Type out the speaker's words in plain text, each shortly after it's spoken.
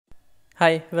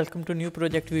Hi, welcome to new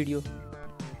project video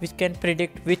which can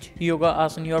predict which yoga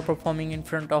asana you are performing in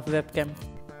front of webcam.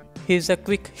 Here's a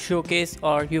quick showcase,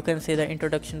 or you can say the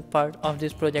introduction part of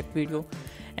this project video,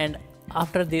 and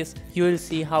after this you will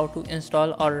see how to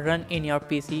install or run in your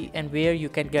PC and where you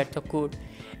can get the code.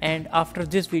 And after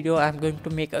this video I'm going to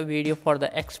make a video for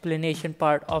the explanation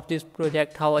part of this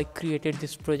project, how I created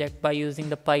this project by using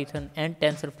the Python and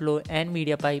TensorFlow and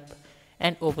mediapipe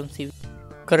and OpenCV.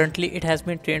 Currently it has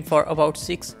been trained for about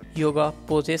 6 yoga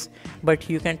poses, but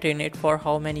you can train it for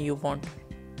how many you want.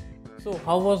 So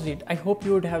how was it? I hope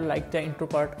you would have liked the intro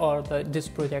part or this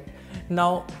project.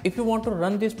 Now if you want to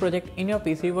run this project in your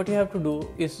PC, what you have to do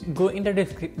is go in the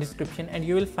description and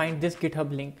you will find this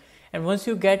GitHub link, and once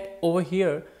you get over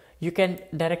here you can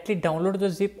directly download the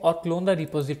zip or clone the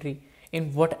repository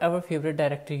in whatever favorite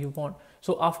directory you want.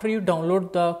 So after you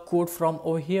download the code from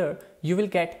over here, you will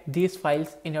get these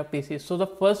files in your PC. So the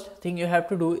first thing you have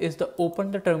to do is to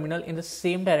open the terminal in the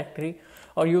same directory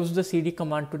or use the cd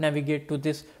command to navigate to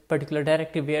this particular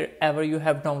directory wherever you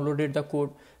have downloaded the code.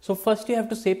 So first you have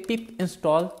to say pip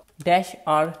install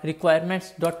 -r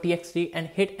requirements.txt and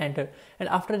hit enter, and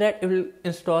after that it will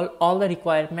install all the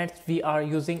requirements we are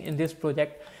using in this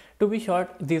project. To be short,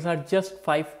 these are just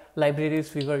 5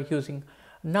 libraries we were using.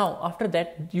 Now after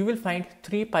that you will find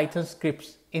 3 Python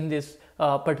scripts in this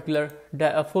particular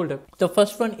folder. The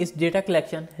first one is data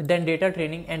collection, then data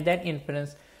training, and then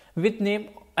inference. With name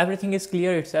everything is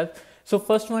clear itself. So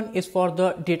first one is for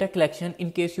the data collection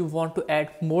in case you want to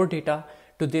add more data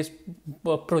to this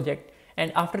project,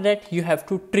 and after that you have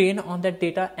to train on that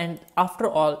data, and after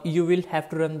all you will have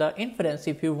to run the inference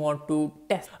if you want to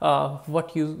test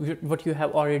what you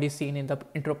have already seen in the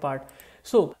intro part.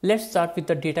 So let's start with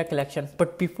the data collection.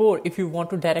 But before, if you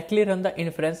want to directly run the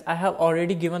inference, I have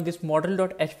already given this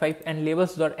model.h5 and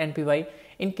labels.npy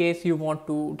in case you want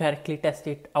to directly test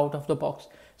it out of the box.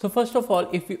 So first of all,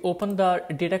 if we open the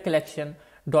data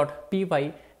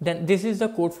collection.py, then this is the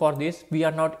code for this. We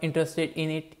are not interested in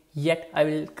it yet. I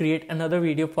will create another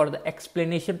video for the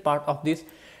explanation part of this.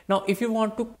 Now if you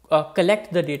want to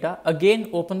collect the data, again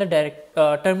open the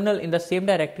terminal in the same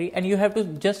directory, and you have to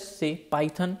just say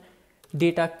python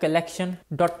data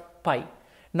collection.py.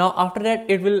 Now after that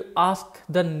it will ask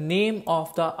the name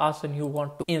of the asana you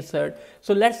want to insert.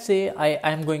 So let's say I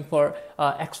am going for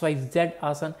XYZ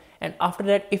asana, and after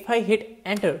that if I hit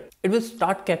enter it will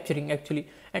start capturing actually,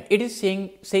 and it is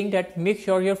saying that make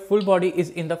sure your full body is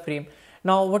in the frame.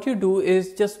 Now what you do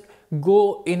is just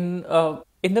go in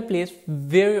the place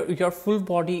where your full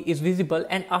body is visible,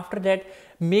 and after that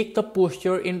make the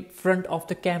posture in front of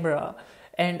the camera,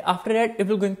 and after that it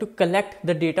will going to collect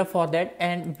the data for that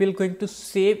and will going to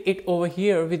save it over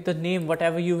here with the name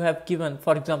whatever you have given,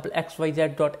 for example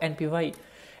xyz.npy.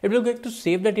 It will going to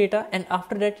save the data, and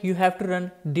after that you have to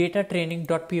run data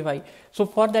training.py. So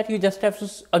for that you just have to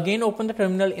again open the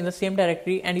terminal in the same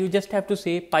directory, and you just have to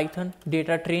say python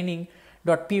data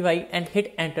training.py and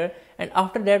hit enter, and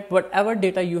after that whatever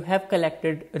data you have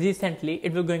collected recently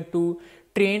it will going to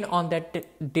train on that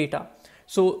data.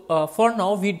 So for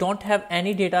now we don't have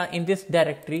any data in this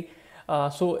directory,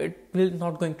 so it will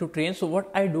not going to train. So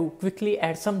what I do, quickly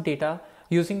add some data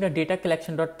using the data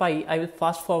collection.py. I will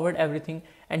fast forward everything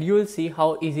and you will see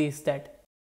how easy is that.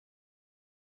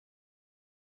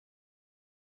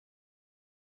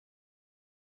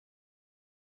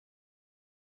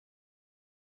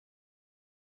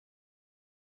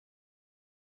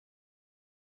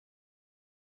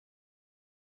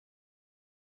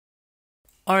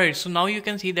 Alright, so now you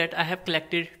can see that I have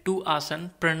collected 2 asana,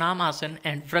 pranam asana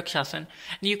and vrikshasana.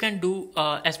 You can do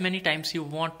as many times you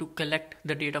want to collect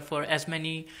the data for as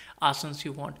many asanas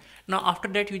you want. Now after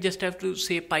that you just have to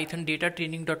say python data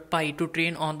training.py to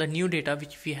train on the new data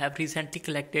which we have recently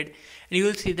collected, and you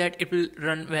will see that it will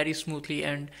run very smoothly,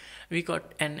 and we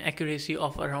got an accuracy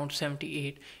of around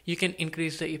 78. You can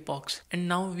increase the epochs, and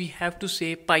now we have to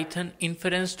say python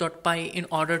inference.py in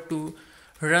order to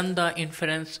run the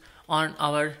inference on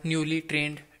our newly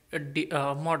trained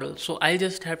model. So I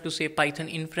just have to say python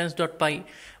inference.py.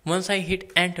 Once I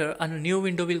hit enter, a new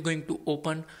window will going to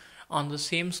open on the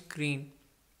same screen.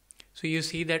 So you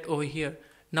see that over here.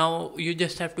 Now you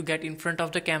just have to get in front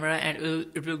of the camera and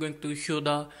it will going to show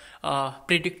the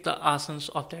predict the asanas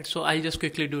of that. So I'll just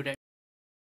quickly do that.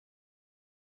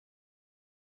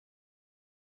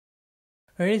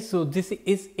 Alright, so this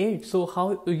is it. So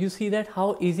how you see that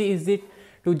how easy is it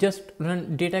to just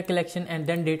run data collection and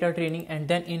then data training and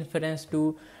then inference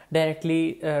to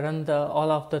directly run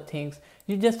all of the things.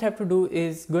 You just have to do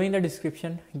is go in the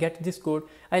description, get this code.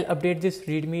 I'll update this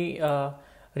readme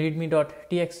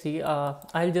readme.txt,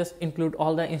 I'll just include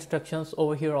all the instructions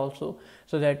over here also,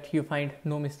 so that you find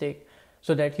no mistake,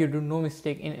 so that you do no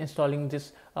mistake in installing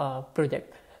this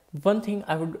project. One thing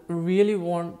I would really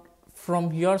want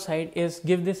from your side is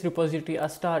give this repository a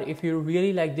star if you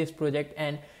really like this project,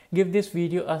 and give this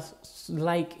video a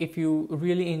like if you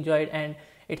really enjoyed and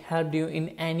it helped you in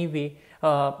any way,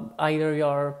 either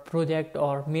your project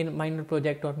or minor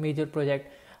project or major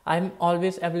project. I'm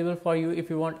always available for you. If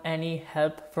you want any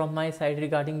help from my side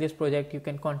regarding this project, you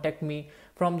can contact me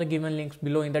from the given links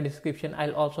below in the description.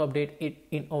 I'll also update it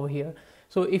in over here.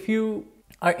 So if you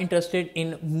are interested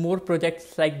in more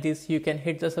projects like this, you can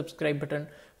hit the subscribe button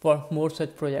for more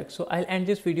such projects. So I'll end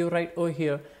this video right over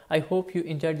here. I hope you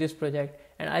enjoyed this project,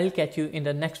 and I'll catch you in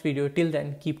the next video. Till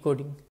then, keep coding.